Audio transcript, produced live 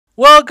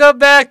Welcome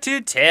back to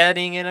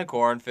Tanning in a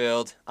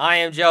Cornfield. I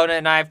am Jonah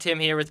and I have Tim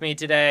here with me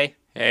today.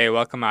 Hey,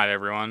 welcome out,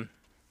 everyone.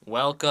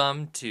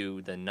 Welcome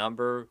to the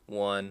number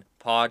one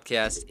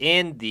podcast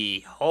in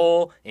the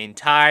whole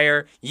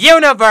entire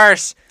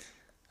universe.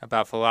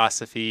 About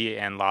philosophy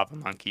and lava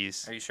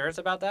monkeys. Are you sure it's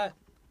about that?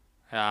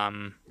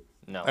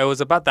 No. It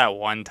was about that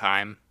one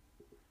time,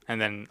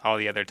 and then all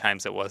the other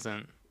times it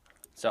wasn't.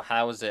 So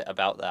how is it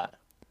about that?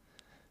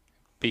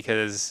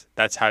 Because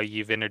that's how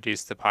you've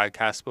introduced the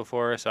podcast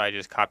before, so I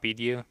just copied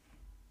you.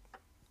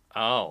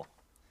 Oh.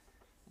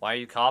 Why are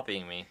you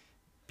copying me?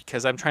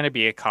 Because I'm trying to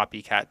be a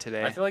copycat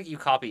today. I feel like you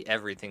copy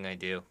everything I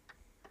do.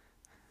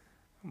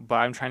 But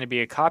I'm trying to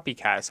be a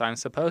copycat, so I'm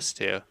supposed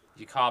to.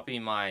 You copy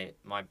my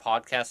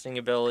podcasting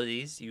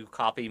abilities. You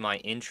copy my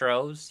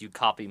intros. You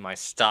copy my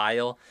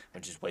style,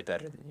 which is way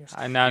better than yours.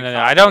 No.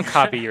 I don't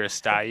copy your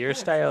style. Your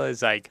style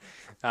is like,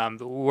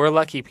 we're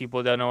lucky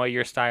people don't know what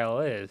your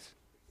style is.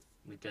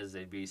 Because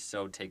they'd be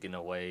so taken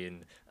away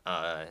and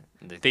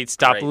they'd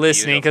stop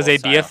listening because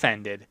they'd be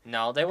offended.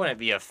 No, they wouldn't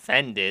be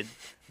offended.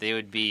 They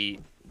would be...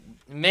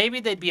 Maybe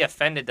they'd be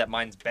offended that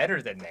mine's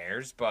better than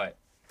theirs, but...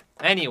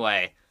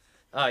 Anyway,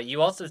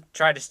 you also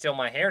try to steal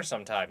my hair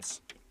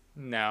sometimes.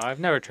 No, I've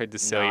never tried to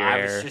steal your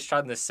hair. I was just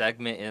trying the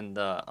segment in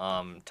the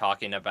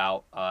talking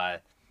about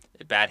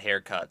bad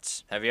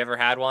haircuts. Have you ever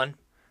had one?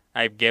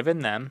 I've given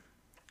them.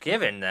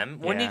 Given them?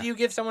 When did you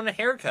give someone a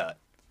haircut?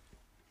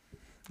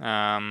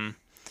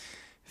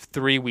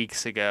 3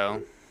 weeks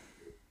ago.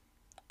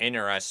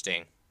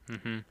 Interesting.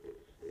 Mm-hmm.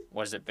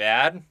 Was it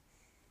bad?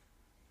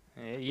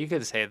 You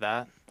could say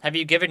that. Have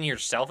you given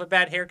yourself a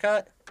bad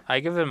haircut? I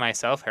give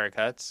myself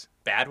haircuts.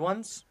 Bad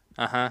ones?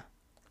 Uh-huh.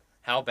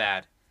 How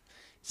bad?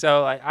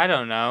 So, I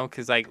don't know,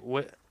 because,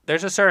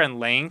 there's a certain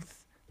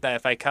length that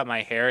if I cut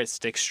my hair, it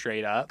sticks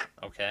straight up.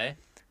 Okay.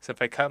 So,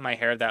 if I cut my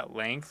hair that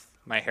length,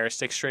 my hair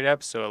sticks straight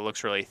up, so it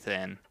looks really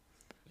thin.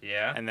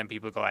 Yeah? And then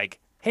people go like,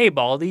 hey,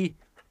 Baldy.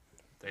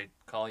 They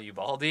call you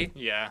Baldy?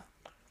 Yeah.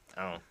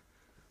 Oh.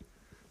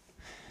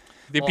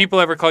 Did people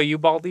ever call you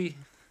Baldy?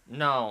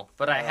 No,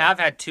 but I have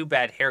had 2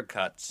 bad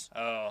haircuts.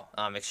 Oh.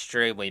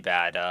 Extremely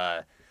bad.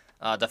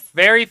 The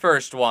very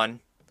first one,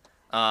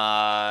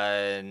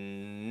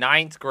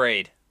 9th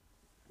grade.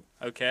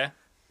 Okay.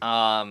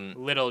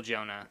 Little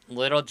Jonah.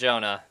 Little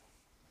Jonah.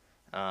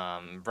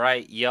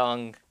 Bright,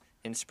 young,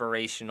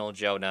 inspirational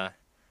Jonah.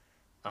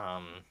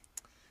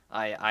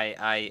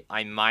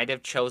 I might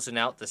have chosen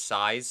out the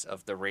size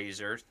of the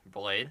razor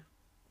blade.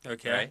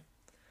 Okay. Right?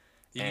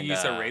 You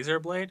use a razor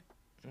blade?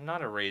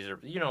 Not a razor.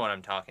 You know what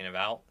I'm talking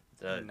about.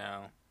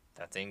 No.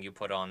 That thing you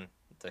put on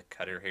the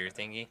cutter hair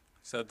thingy.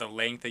 So the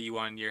length that you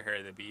wanted your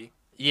hair to be?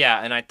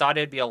 Yeah, and I thought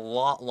it'd be a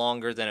lot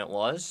longer than it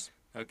was.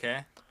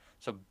 Okay.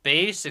 So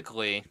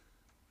basically,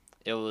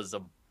 it was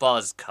a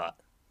buzz cut.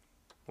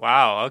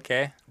 Wow,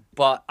 okay.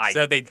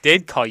 So they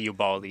did call you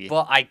Baldy.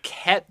 But I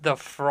kept the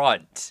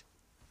front.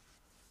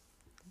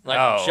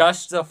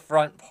 Just the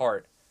front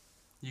part.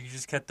 You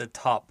just kept the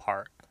top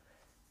part.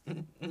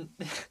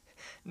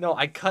 No,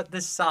 I cut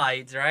the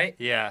sides, right?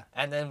 Yeah.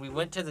 And then we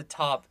went to the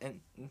top,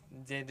 and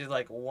they did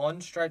one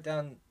stripe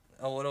down,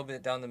 a little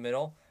bit down the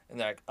middle. And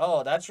they're like,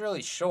 oh, that's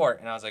really short.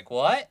 And I was like,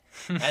 what?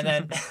 And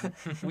then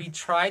we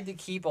tried to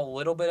keep a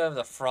little bit of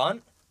the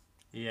front.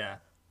 Yeah.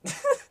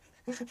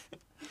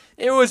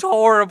 It was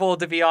horrible,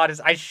 to be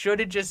honest. I should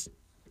have just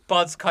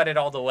buzz cut it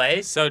all the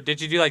way. So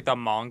did you do the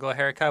Mongol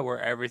haircut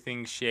where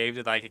everything's shaved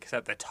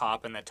except the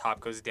top and the top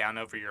goes down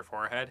over your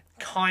forehead?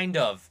 Kind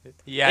of.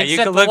 Yeah, you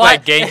could look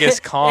like Genghis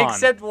Khan.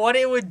 Except what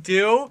it would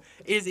do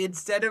is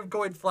instead of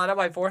going flat on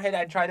my forehead,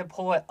 I'd try to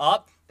pull it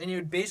up, and it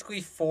would basically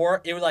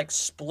it would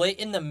split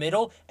in the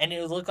middle, and it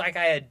would look like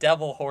I had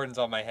devil horns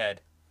on my head.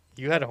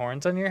 You had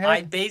horns on your head?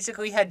 I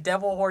basically had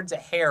devil horns of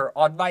hair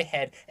on my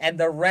head, and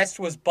the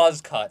rest was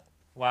buzz cut.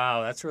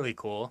 Wow, that's really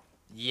cool.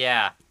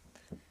 Yeah.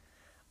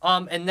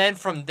 And then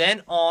from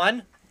then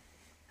on,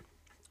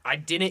 I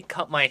didn't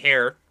cut my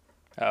hair.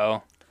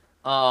 Oh.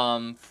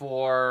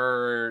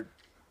 For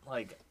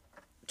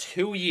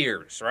 2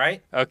 years,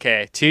 right?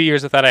 Okay, 2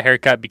 years without a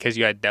haircut because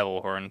you had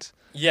devil horns.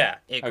 Yeah,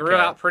 it grew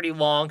out pretty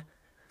long.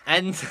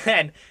 And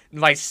then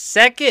my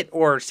second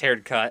worst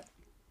haircut.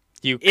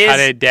 You cut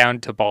it down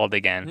to bald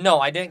again. No,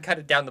 I didn't cut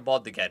it down to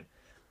bald again.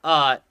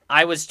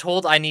 I was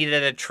told I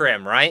needed a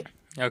trim, right?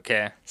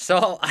 Okay.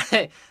 So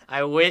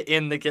I went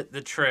in to get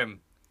the trim.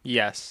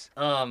 Yes.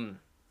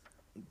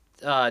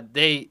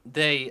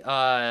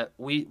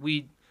 We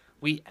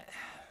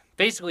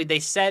basically they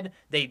said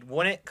they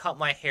wouldn't cut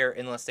my hair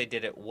unless they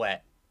did it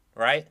wet,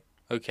 right?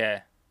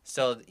 Okay.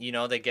 So,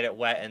 they get it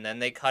wet and then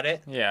they cut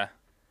it. Yeah.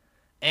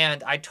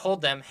 And I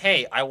told them,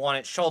 hey, I want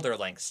it shoulder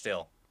length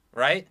still,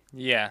 right?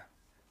 Yeah.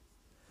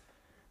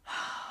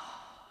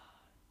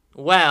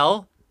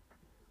 Well,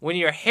 when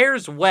your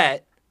hair's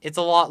wet, it's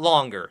a lot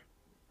longer,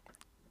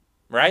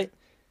 right?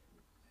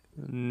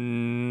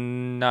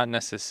 Not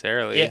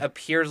necessarily. It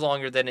appears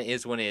longer than it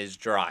is when it is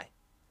dry,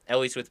 at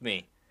least with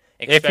me.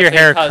 If your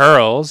hair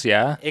curls,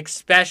 yeah.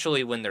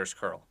 Especially when there's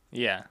curl.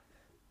 Yeah.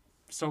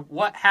 So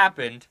what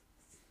happened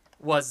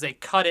was they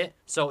cut it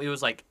so it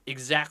was like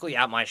exactly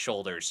at my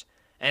shoulders.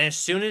 And as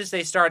soon as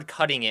they started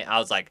cutting it, I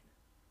was like,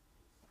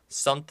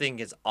 something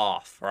is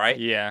off, right?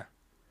 Yeah.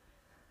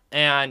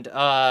 And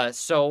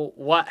so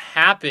what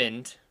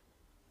happened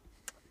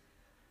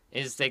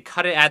is they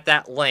cut it at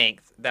that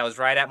length that was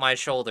right at my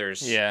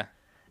shoulders. Yeah.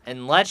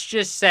 And let's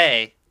just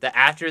say that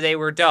after they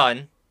were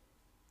done,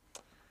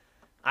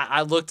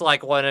 I looked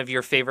like one of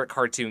your favorite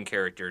cartoon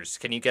characters.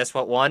 Can you guess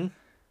what one?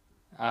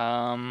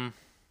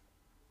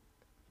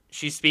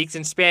 She speaks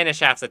in Spanish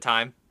half the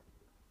time.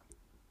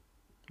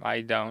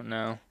 I don't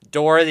know.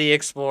 Dora the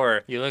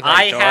Explorer. You look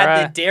like Dora? I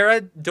had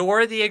the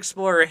Dora the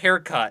Explorer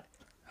haircut.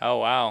 Oh,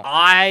 wow.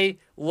 I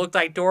looked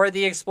like Dora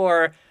the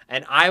Explorer,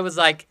 and I was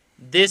like,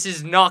 this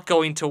is not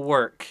going to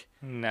work.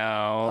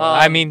 No.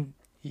 I mean,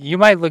 you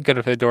might look good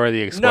with a Dora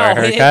the Explorer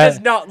No, haircut. it does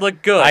not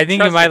look good. I think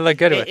Trust you might me, look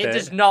good with it. It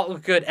does not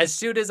look good. As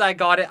soon as I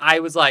got it, I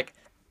was like,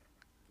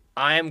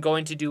 I am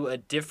going to do a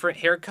different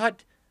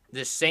haircut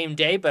the same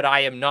day, but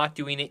I am not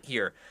doing it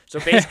here. So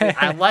basically,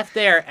 I left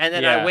there, and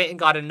then I went and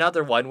got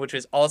another one, which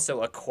was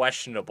also a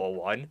questionable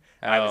one.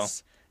 It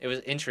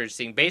was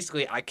interesting.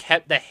 Basically, I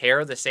kept the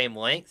hair the same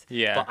length,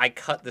 but I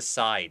cut the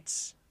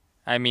sides.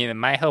 I mean, it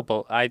might help.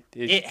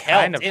 It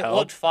helped. It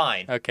looked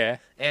fine. Okay.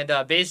 And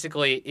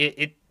basically,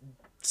 it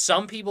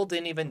some people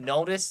didn't even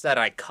notice that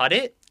I cut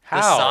it. How?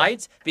 The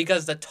sides,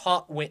 because the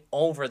top went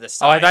over the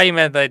side. Oh, I thought you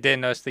meant they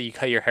didn't notice that you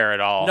cut your hair at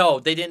all. No,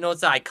 they didn't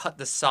notice that I cut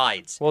the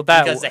sides. Well,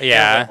 that because the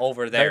hair went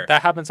over there.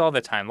 That happens all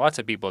the time. Lots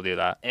of people do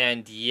that.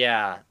 And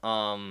yeah,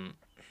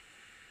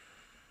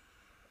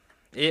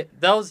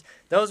 those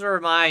were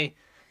my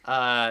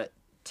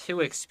two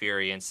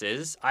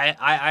experiences.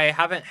 I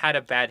haven't had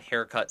a bad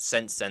haircut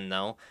since then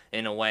though.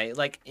 In a way,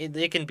 like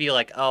it can be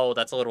like, oh,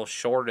 that's a little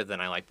shorter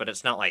than I like, but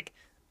it's not like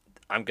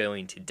I'm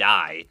going to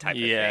die type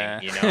of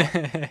thing, you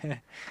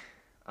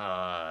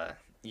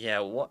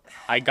know. What?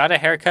 I got a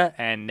haircut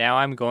and now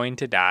I'm going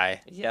to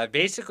die. Yeah,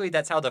 basically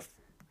that's how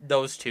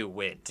those two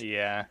went.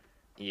 Yeah.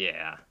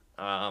 Yeah.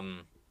 I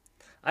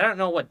don't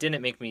know what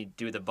didn't make me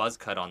do the buzz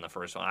cut on the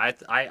first one.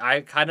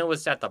 I kind of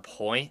was at the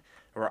point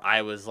where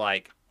I was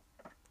like,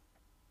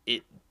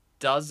 it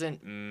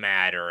doesn't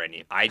matter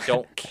I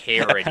don't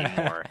care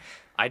anymore.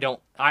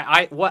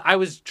 What I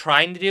was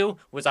trying to do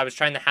was I was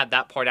trying to have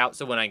that part out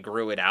so when I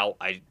grew it out,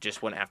 I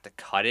just wouldn't have to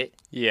cut it.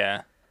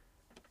 Yeah.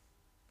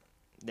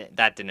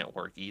 That didn't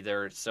work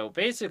either. So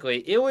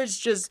basically, it was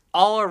just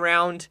all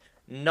around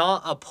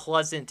not a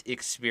pleasant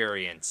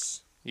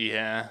experience.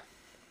 Yeah.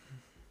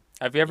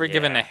 Have you ever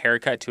given a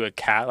haircut to a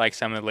cat like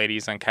some of the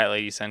ladies on Cat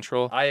Lady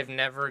Central? I have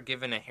never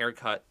given a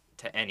haircut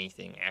to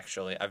anything,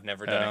 actually. I've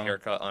never done a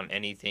haircut on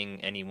anything,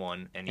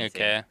 anyone,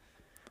 anything. Okay.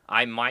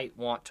 I might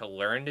want to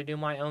learn to do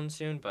my own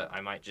soon, but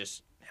I might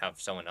just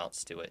have someone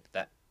else do it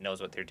that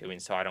knows what they're doing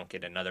so I don't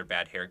get another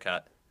bad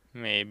haircut.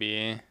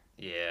 Maybe.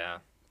 Yeah.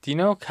 Do you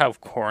know how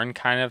corn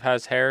kind of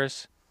has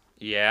hairs?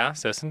 Yeah.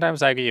 So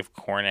sometimes I give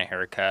corn a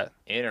haircut.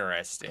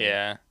 Interesting.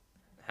 Yeah.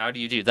 How do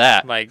you do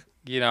that? Like,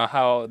 you know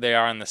how they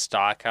are in the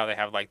stock, how they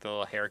have like the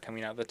little hair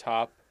coming out the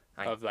top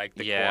of like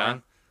the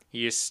corn?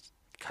 You just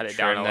cut it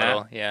down a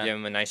little. Yeah. Give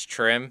them a nice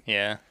trim.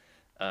 Yeah.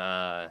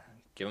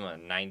 Give them a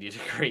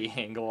 90-degree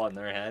angle on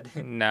their head.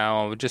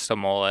 No, just a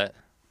mullet.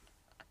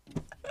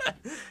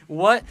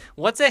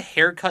 What's a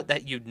haircut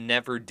that you'd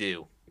never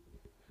do?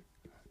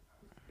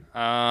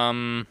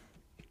 I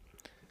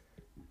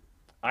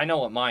know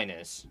what mine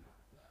is.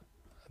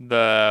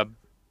 The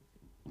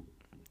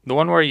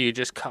one where you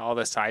just cut all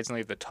the sides and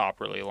leave the top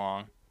really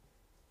long.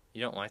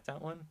 You don't like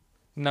that one?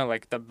 No,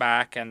 like the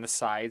back and the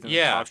sides and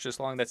the top's just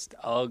long. That's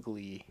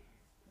ugly.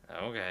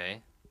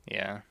 Okay.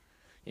 Yeah.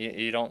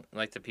 You don't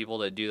like the people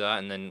that do that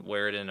and then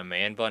wear it in a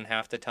man bun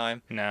half the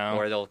time? No.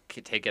 Or they'll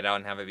take it out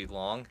and have it be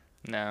long?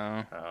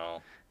 No.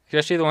 Oh.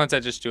 Especially the ones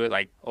that just do it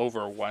like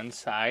over one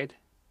side.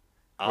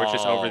 Or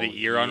just over the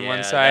ear on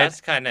one side.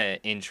 That's kind of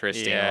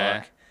interesting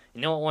look.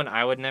 You know what one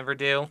I would never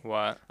do?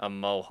 What? A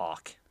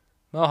mohawk.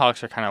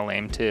 Mohawks are kind of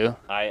lame too.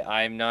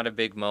 I'm not a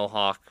big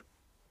mohawk.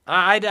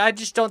 I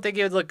just don't think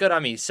it would look good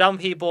on me. Some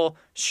people,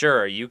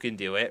 sure, you can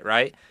do it,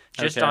 right?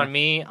 Just on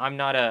me, I'm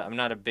not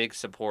a big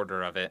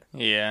supporter of it.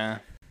 Yeah.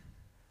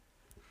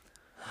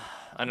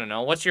 I don't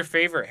know. What's your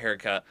favorite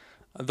haircut?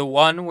 The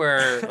one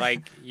where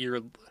like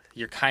you're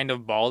kind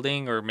of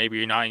balding, or maybe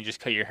you're not, and you just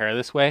cut your hair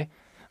this way,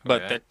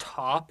 but the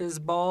top is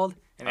bald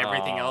and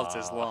everything else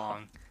is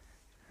long.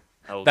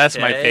 Okay. That's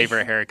my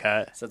favorite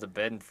haircut. So the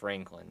Ben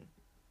Franklin.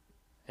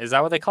 Is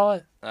that what they call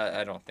it?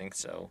 I don't think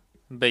so.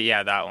 But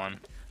yeah, that one.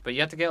 But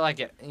you have to get like,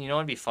 you know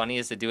what'd be funny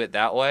is to do it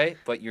that way,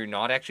 but you're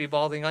not actually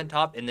balding on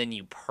top, and then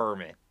you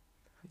perm it.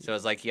 So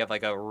it's like you have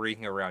like a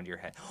ring around your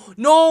head.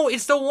 No,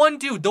 it's the one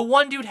dude. The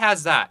one dude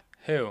has that.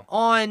 Who?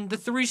 On the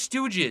Three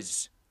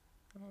Stooges.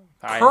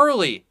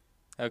 Curly.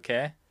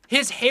 Okay.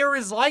 His hair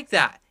is like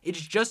that. It's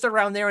just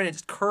around there and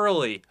it's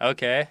curly.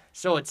 Okay.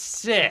 So it's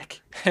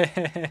sick.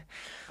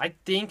 I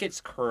think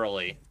it's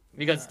curly.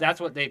 Because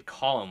that's what they'd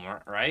call him,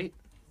 right?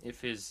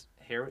 If his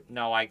hair...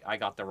 No, I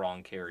got the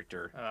wrong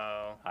character.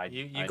 Oh.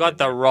 You got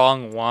the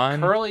wrong one?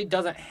 Curly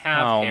doesn't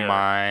have hair. Oh,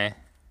 my.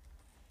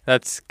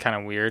 That's kind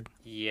of weird.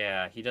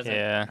 Yeah, he doesn't.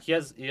 Yeah. He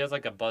has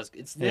like a buzz.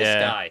 It's this Yeah.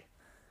 guy.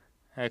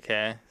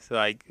 Okay. So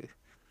like,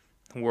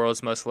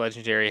 world's most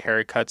legendary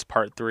haircuts,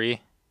 part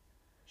 3.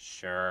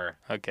 Sure.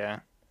 Okay.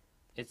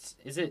 It's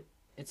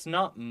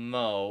not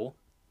Mo,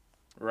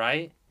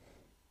 right?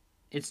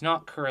 It's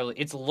not Curly.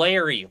 It's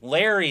Larry.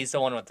 Larry's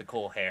the one with the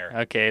cool hair.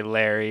 Okay,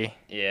 Larry.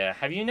 Yeah.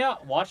 Have you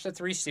not watched the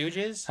Three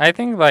Stooges? I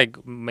think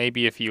like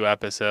maybe a few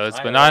episodes,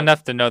 but not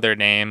enough to know their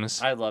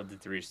names. I love the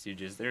Three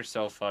Stooges. They're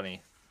so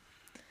funny.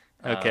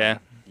 Okay.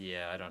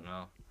 Yeah, I don't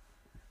know.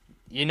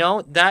 You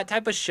know, that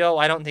type of show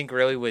I don't think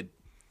really would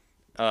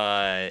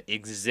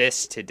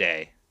exist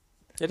today.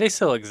 Yeah, they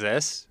still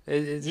exist.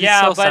 It's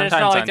Yeah, still but it's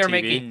not like they're TV.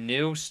 making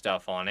new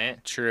stuff on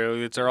it.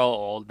 True, they're all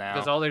old now.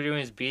 Because all they're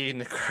doing is beating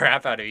the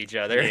crap out of each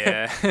other.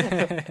 Yeah.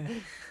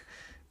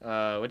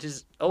 Which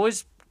is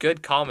always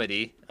good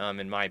comedy,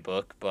 in my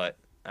book, but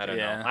I don't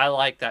know. I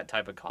like that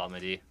type of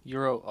comedy. You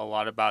wrote a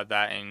lot about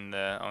that in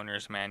the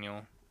owner's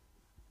manual.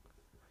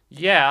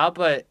 Yeah,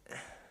 but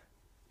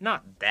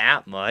not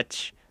that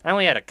much. I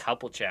only had a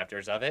couple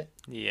chapters of it.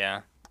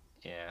 Yeah.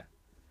 Yeah.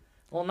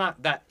 Well,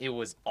 not that it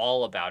was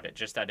all about it,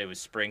 just that it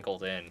was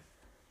sprinkled in.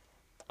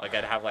 Like,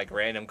 I'd have, like,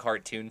 random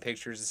cartoon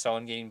pictures of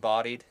someone getting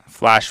bodied.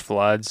 Flash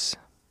floods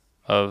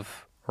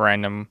of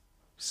random,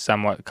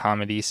 somewhat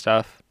comedy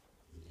stuff.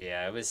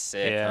 Yeah, it was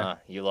sick, Yeah. huh?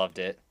 You loved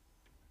it.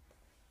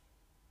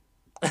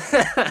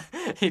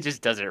 He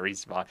just doesn't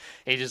respond.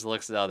 He just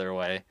looks the other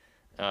way.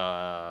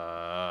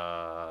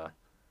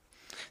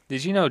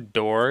 Did you know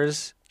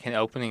doors can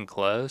open and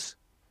close?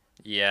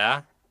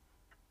 Yeah.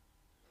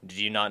 Did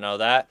you not know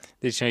that?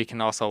 Did you know you can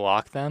also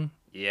lock them?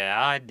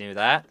 Yeah, I knew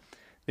that.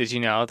 Did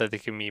you know that they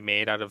can be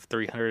made out of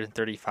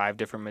 335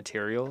 different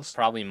materials?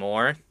 Probably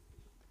more.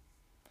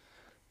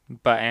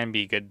 And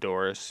be good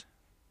doors.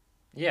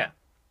 Yeah.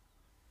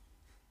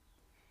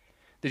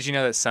 Did you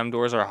know that some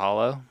doors are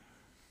hollow?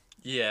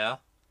 Yeah.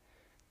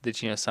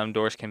 Did you know some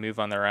doors can move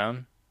on their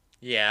own?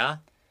 Yeah.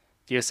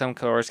 Do you know some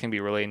doors can be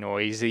really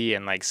noisy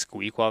and like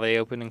squeak while they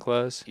open and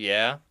close?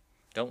 Yeah.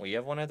 Don't we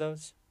have one of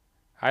those?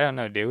 I don't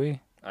know, do we?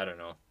 I don't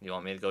know. You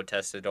want me to go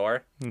test the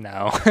door?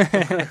 No.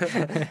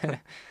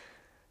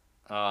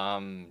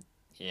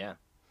 Yeah.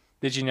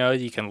 Did you know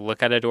you can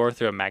look at a door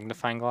through a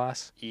magnifying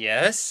glass?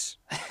 Yes?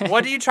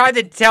 What are you trying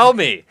to tell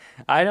me?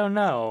 I don't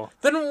know.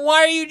 Then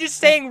why are you just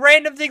saying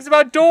random things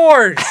about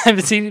doors? I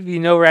haven't seen if you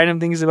know random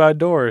things about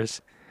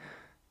doors.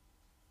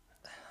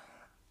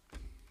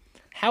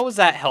 How is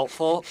that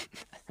helpful?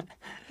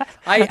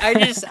 I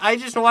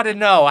just want to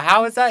know,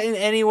 how is that in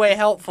any way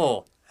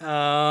helpful?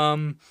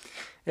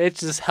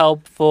 It's just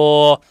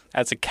helpful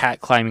as a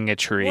cat climbing a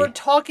tree. We're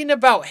talking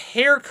about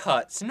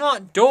haircuts,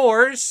 not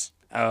doors.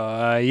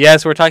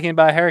 Yes, we're talking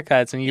about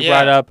haircuts, and you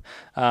brought up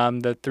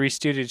the Three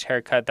Stooges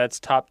haircut. That's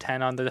top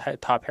 10 on the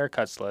top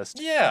haircuts list.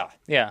 Yeah.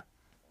 Yeah.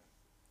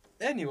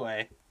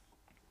 Anyway,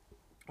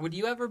 would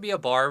you ever be a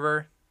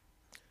barber?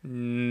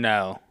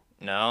 No.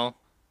 No?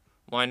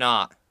 Why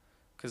not?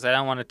 Because I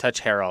don't want to touch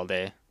hair all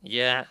day.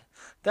 Yeah.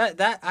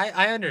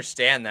 I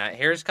understand that.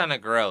 Hair's kind of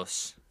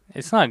gross.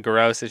 It's not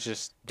gross, it's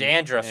just...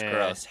 Dandruff's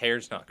gross.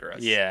 Hair's not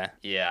gross. Yeah.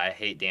 Yeah, I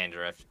hate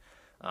dandruff.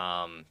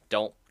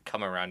 Don't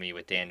come around me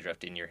with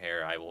dandruff in your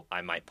hair.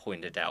 I might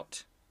point it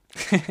out.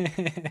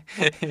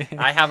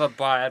 I have a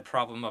bad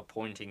problem of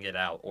pointing it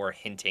out or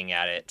hinting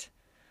at it.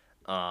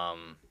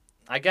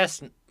 I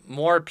guess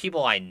more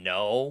people I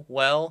know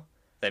well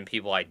than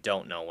people I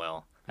don't know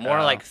well.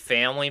 More like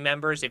family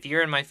members. If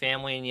you're in my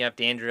family and you have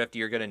dandruff,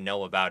 you're going to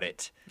know about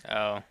it.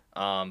 Oh.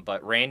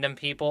 But random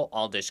people,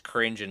 I'll just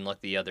cringe and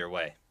look the other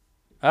way.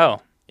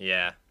 Oh.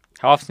 Yeah.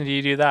 How often do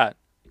you do that?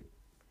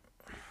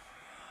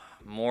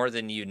 More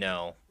than you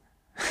know.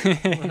 Do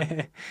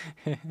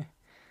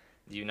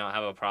you not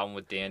have a problem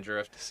with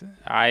dandruff?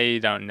 I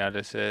don't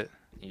notice it.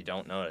 You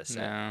don't notice it?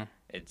 No.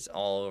 It's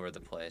all over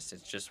the place.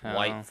 It's just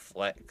white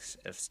flecks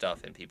of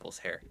stuff in people's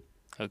hair.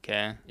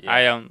 Okay. Yeah.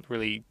 I don't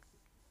really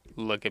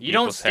look at people's hair. You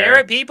don't stare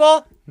at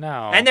people?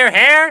 No. And their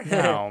hair?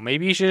 No.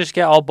 Maybe you should just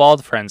get all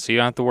bald friends so you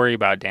don't have to worry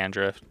about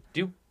dandruff.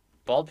 Do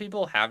bald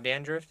people have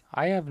dandruff?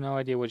 I have no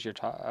idea what you're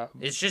talking about.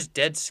 It's just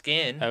dead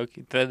skin.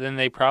 Okay. Then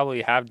they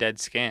probably have dead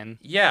skin.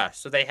 Yeah,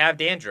 so they have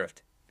dandruff.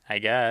 I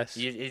guess.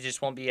 It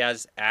just won't be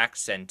as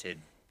accented.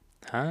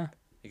 Huh?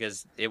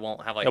 Because it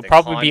won't have like It'll the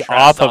probably be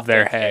contrast off of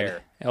their head.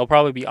 hair. It'll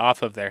probably be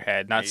off of their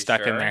head, not you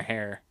stuck in sure? their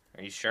hair.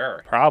 Are you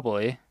sure?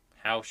 Probably.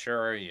 How sure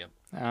are you?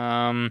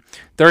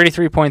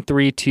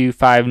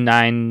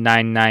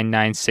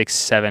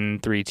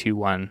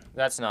 33.32599967321%.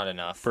 That's not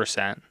enough.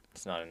 Percent.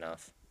 It's not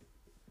enough.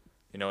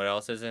 You know what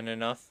else isn't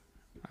enough?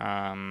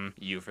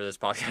 You for this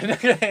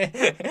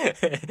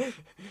podcast.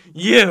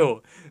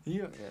 You.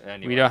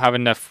 Anyway. We don't have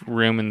enough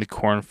room in the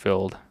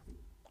cornfield.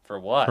 For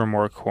what? For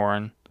more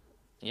corn.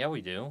 Yeah,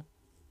 we do.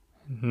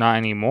 Not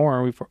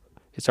anymore.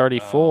 It's already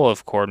full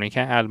of corn. We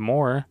can't add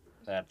more.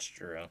 That's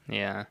true.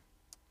 Yeah.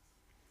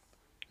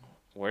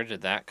 Where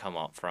did that come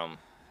up from?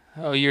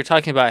 Oh, you're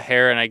talking about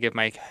hair, and I give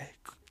my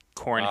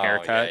corn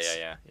haircuts.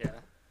 Yeah.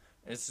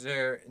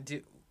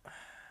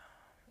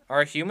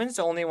 Are humans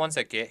the only ones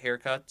that get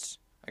haircuts?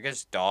 I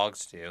guess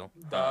dogs do.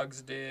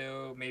 Dogs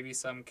do. Maybe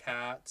some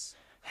cats.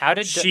 How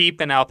did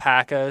sheep and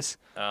alpacas?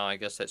 Oh, I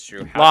guess that's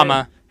true.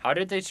 Llama. How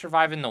did they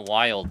survive in the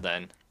wild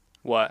then?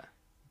 What?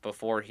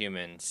 Before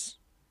humans,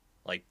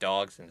 like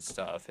dogs and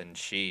stuff and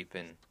sheep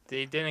and.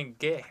 They didn't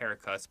get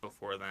haircuts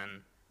before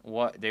then.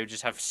 What? They would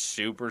just have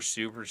super,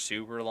 super,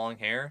 super long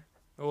hair?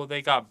 Well,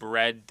 they got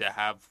bred to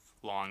have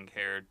long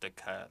hair to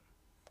cut.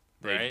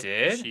 They right?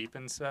 did? Sheep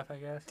and stuff, I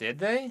guess. Did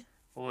they?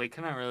 Well, they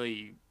couldn't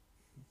really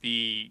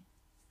be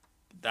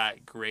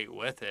that great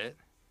with it.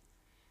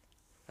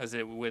 As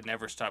it would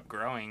never stop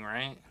growing,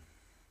 right?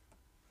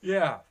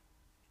 Yeah.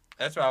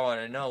 That's what I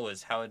want to know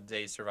was how did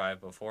they survive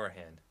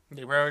beforehand?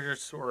 They were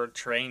just sort of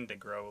trained to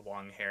grow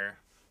long hair.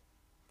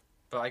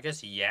 But I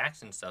guess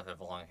yaks and stuff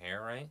have long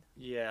hair, right?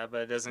 Yeah,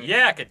 but it doesn't...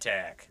 Yak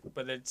attack!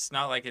 But it's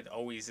not like it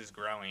always is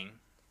growing.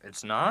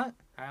 It's not?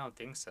 I don't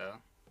think so.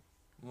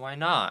 Why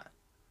not?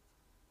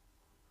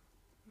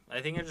 I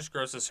think it just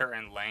grows a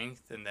certain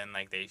length, and then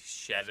like they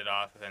shed it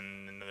off,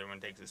 and another one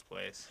takes its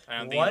place. I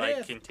don't think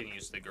it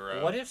continues to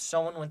grow. What if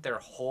someone went their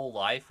whole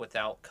life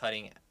without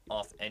cutting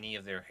off any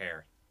of their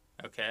hair?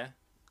 Okay.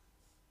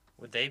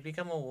 Would they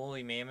become a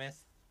woolly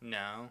mammoth?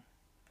 No.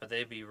 But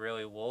they'd be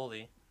really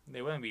woolly.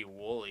 They wouldn't be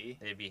woolly.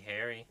 They'd be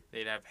hairy.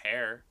 They'd have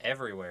hair.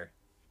 Everywhere.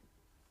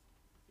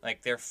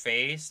 Like their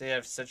face, they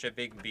have such a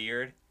big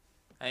beard.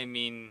 I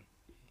mean,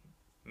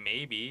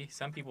 maybe.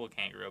 Some people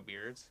can't grow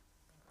beards.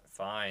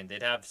 Fine.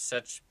 They'd have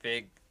such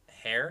big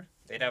hair.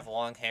 They'd have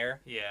long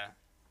hair. Yeah.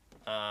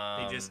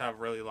 They just have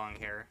really long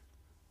hair.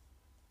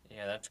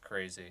 Yeah, that's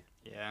crazy.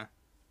 Yeah.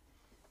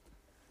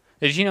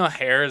 Did you know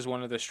hair is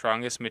one of the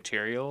strongest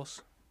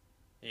materials?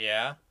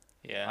 Yeah.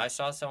 Yeah. I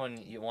saw someone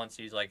once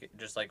use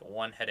just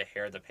one head of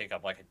hair to pick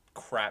up like a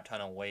crap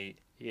ton of weight.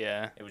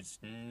 Yeah. It was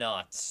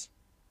nuts.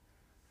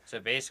 So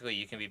basically,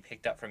 you can be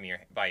picked up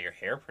by your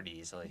hair pretty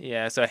easily.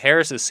 Yeah. So hair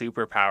is a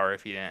superpower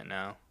if you didn't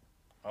know.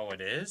 Oh,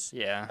 it is?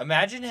 Yeah.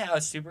 Imagine how a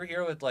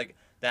superhero with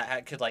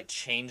that could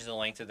change the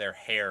length of their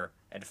hair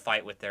and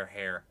fight with their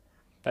hair.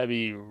 That'd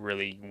be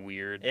really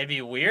weird. It'd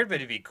be weird, but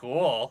it'd be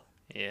cool.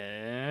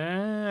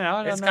 Yeah, I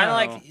don't know. It's kind of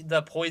like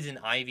the poison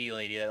ivy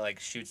lady that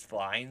shoots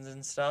vines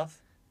and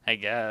stuff. I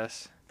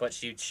guess. But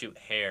she'd shoot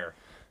hair.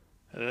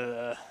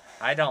 Ugh.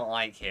 I don't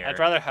like hair. I'd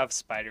rather have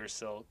spider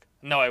silk.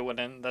 No, I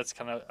wouldn't. That's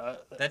kind of.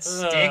 That's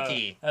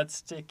sticky. That's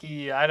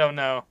sticky. I don't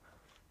know.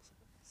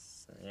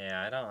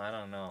 Yeah, I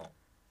don't know.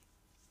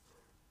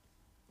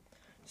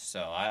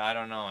 So I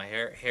don't know.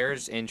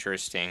 Hair's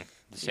interesting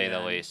to say the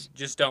least.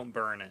 Just don't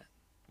burn it.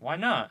 Why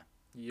not?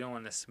 You don't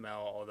want to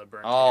smell all the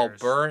burnt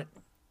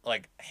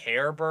hairs.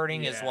 Hair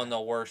burning is one of the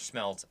worst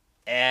smells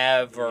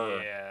ever.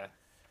 Yeah.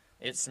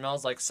 It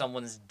smells like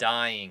someone's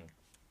dying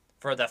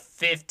for the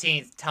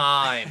 15th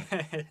time.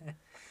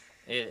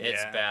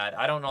 It's bad.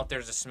 I don't know if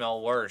there's a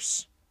smell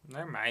worse.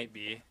 There might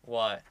be.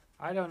 What?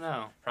 I don't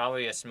know.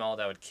 Probably a smell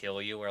that would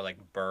kill you or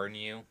burn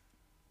you.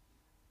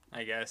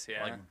 I guess,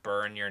 yeah.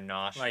 Burn your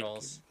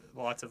nostrils.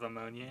 Lots of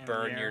ammonia.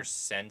 Burn your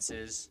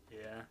senses.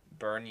 Yeah.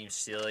 Burn you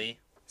silly.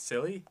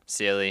 Silly?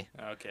 Silly.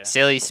 Okay.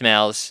 Silly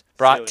smells.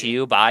 Brought to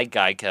you by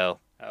Geico.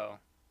 Oh.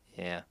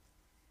 Yeah.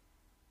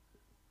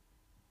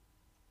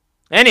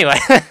 Anyway,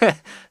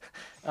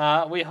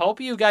 we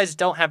hope you guys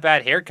don't have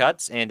bad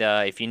haircuts, and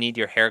if you need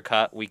your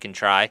haircut, we can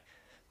try.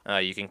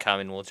 You can come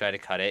and we'll try to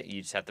cut it.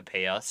 You just have to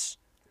pay us.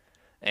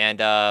 And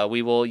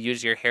we will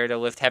use your hair to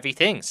lift heavy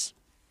things.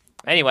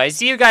 Anyway,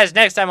 see you guys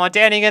next time on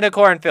Danning in a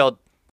Cornfield.